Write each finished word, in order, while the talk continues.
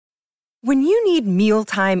When you need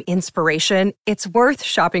mealtime inspiration, it's worth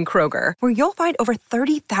shopping Kroger, where you'll find over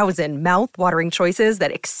 30,000 mouth-watering choices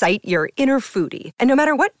that excite your inner foodie. And no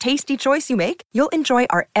matter what tasty choice you make, you'll enjoy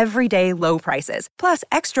our everyday low prices, plus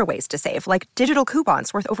extra ways to save, like digital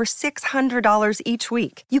coupons worth over $600 each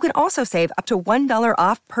week. You can also save up to $1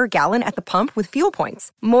 off per gallon at the pump with fuel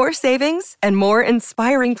points. More savings and more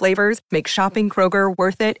inspiring flavors make shopping Kroger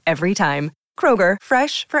worth it every time. Kroger,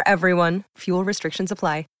 fresh for everyone. Fuel restrictions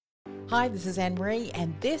apply. Hi, this is Anne-Marie,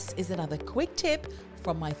 and this is another quick tip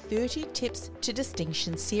from my 30 Tips to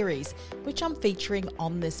Distinction series, which I'm featuring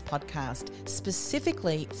on this podcast,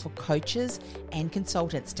 specifically for coaches and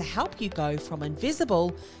consultants to help you go from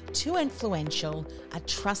invisible to influential, a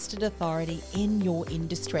trusted authority in your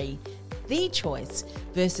industry. The choice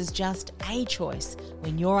versus just a choice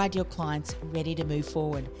when your ideal client's ready to move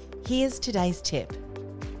forward. Here's today's tip.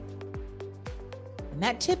 And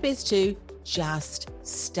that tip is to just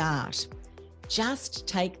start. Just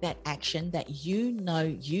take that action that you know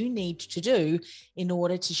you need to do in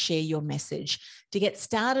order to share your message, to get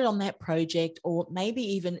started on that project, or maybe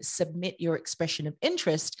even submit your expression of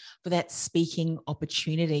interest for that speaking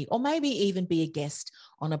opportunity, or maybe even be a guest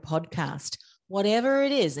on a podcast. Whatever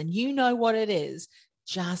it is, and you know what it is,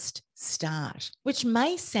 just start, which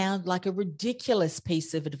may sound like a ridiculous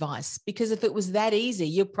piece of advice, because if it was that easy,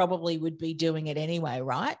 you probably would be doing it anyway,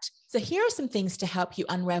 right? So here are some things to help you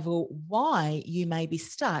unravel why you may be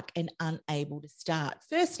stuck and unable to start.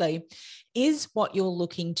 Firstly, is what you're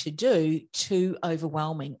looking to do too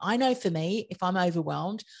overwhelming? I know for me, if I'm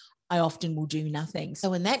overwhelmed, I often will do nothing.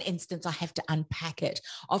 So in that instance, I have to unpack it.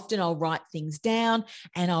 Often I'll write things down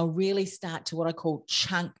and I'll really start to what I call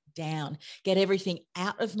chunk down, get everything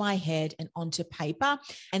out of my head and onto paper,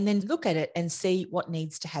 and then look at it and see what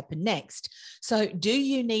needs to happen next. So do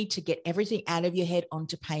you need to get everything out of your head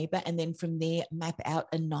onto paper, and then from there map out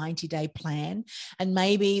a 90-day plan and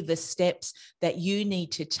maybe the steps that you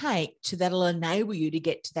need to take that'll enable you to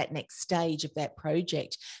get to that next stage of that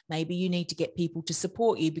project? Maybe you need to get people to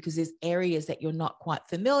support you because there's areas that you're not quite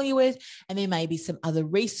familiar with, and there may be some other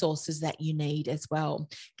resources that you need as well.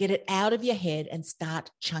 Get it out of your head and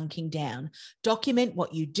start chunking down. Document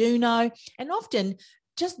what you do know, and often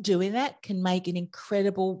just doing that can make an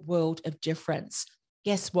incredible world of difference.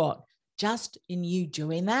 Guess what? Just in you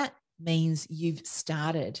doing that means you've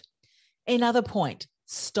started. Another point,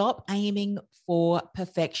 stop aiming for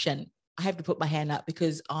perfection. I have to put my hand up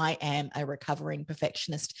because I am a recovering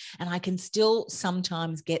perfectionist, and I can still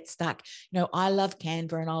sometimes get stuck. I love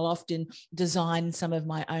Canva, and I'll often design some of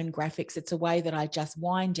my own graphics. It's a way that I just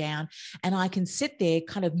wind down, and I can sit there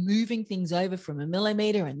kind of moving things over from a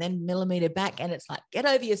millimeter and then millimeter back. And it's like, get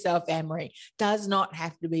over yourself, Anne-Marie. Does not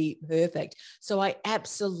have to be perfect. So I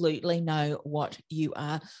absolutely know what you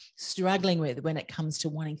are struggling with when it comes to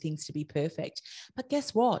wanting things to be perfect. But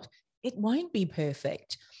guess what? It won't be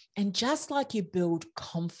perfect. And just like you build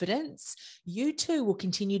confidence, you too will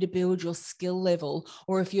continue to build your skill level.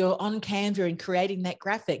 Or if you're on Canva and creating that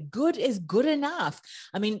graphic, good is good enough.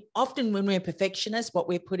 I mean, often when we're perfectionists, what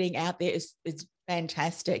we're putting out there is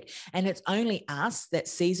fantastic. And it's only us that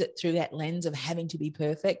sees it through that lens of having to be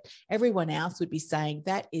perfect. Everyone else would be saying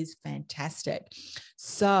that is fantastic.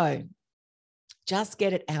 So just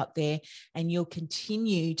get it out there, and you'll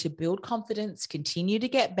continue to build confidence, continue to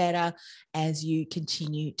get better as you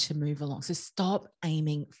continue to move along. So stop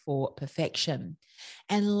aiming for perfection.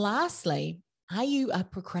 And lastly, are you a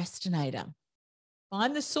procrastinator?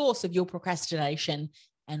 Find the source of your procrastination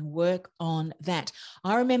and work on that.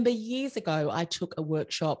 I remember years ago, I took a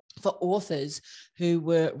workshop for authors who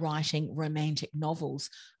were writing romantic novels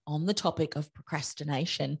on the topic of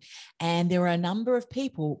procrastination. And there were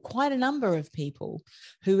quite a number of people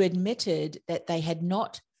who admitted that they had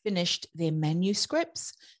not finished their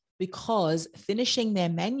manuscripts because finishing their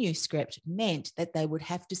manuscript meant that they would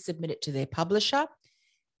have to submit it to their publisher.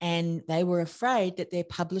 And they were afraid that their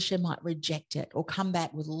publisher might reject it or come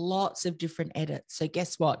back with lots of different edits. So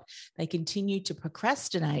guess what? They continued to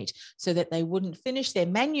procrastinate so that they wouldn't finish their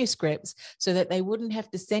manuscripts, so that they wouldn't have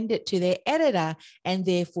to send it to their editor and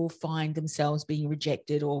therefore find themselves being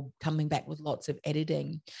rejected or coming back with lots of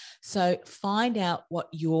editing. So find out what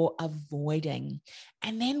you're avoiding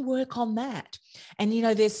and then work on that. And,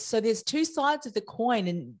 there's two sides of the coin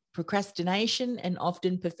in procrastination and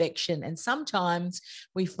often perfection. And sometimes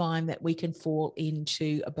we find that we can fall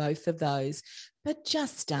into both of those, but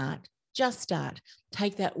just start.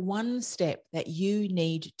 Take that one step that you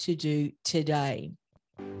need to do today.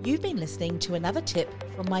 You've been listening to another tip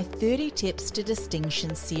from my 30 Tips to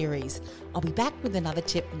Distinction series. I'll be back with another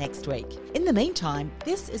tip next week. In the meantime,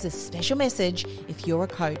 this is a special message if you're a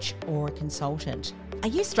coach or a consultant. Are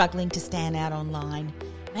you struggling to stand out online?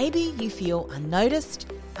 Maybe you feel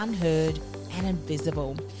unnoticed, unheard, and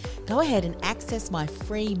invisible. Go ahead and access my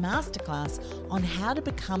free masterclass on how to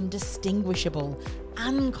become distinguishable,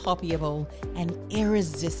 uncopyable, and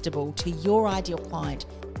irresistible to your ideal client,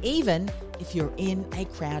 even if you're in a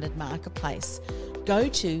crowded marketplace. Go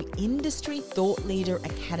to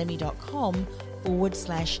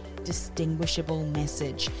industrythoughtleaderacademy.com/distinguishable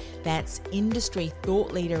message. That's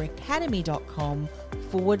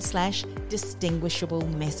industrythoughtleaderacademy.com/distinguishable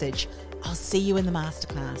message. I'll see you in the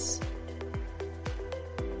masterclass.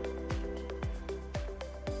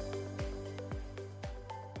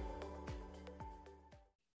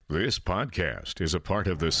 This podcast is a part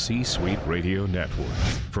of the C-Suite Radio Network.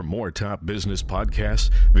 For more top business podcasts,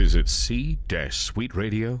 visit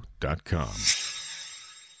c-suiteradio.com.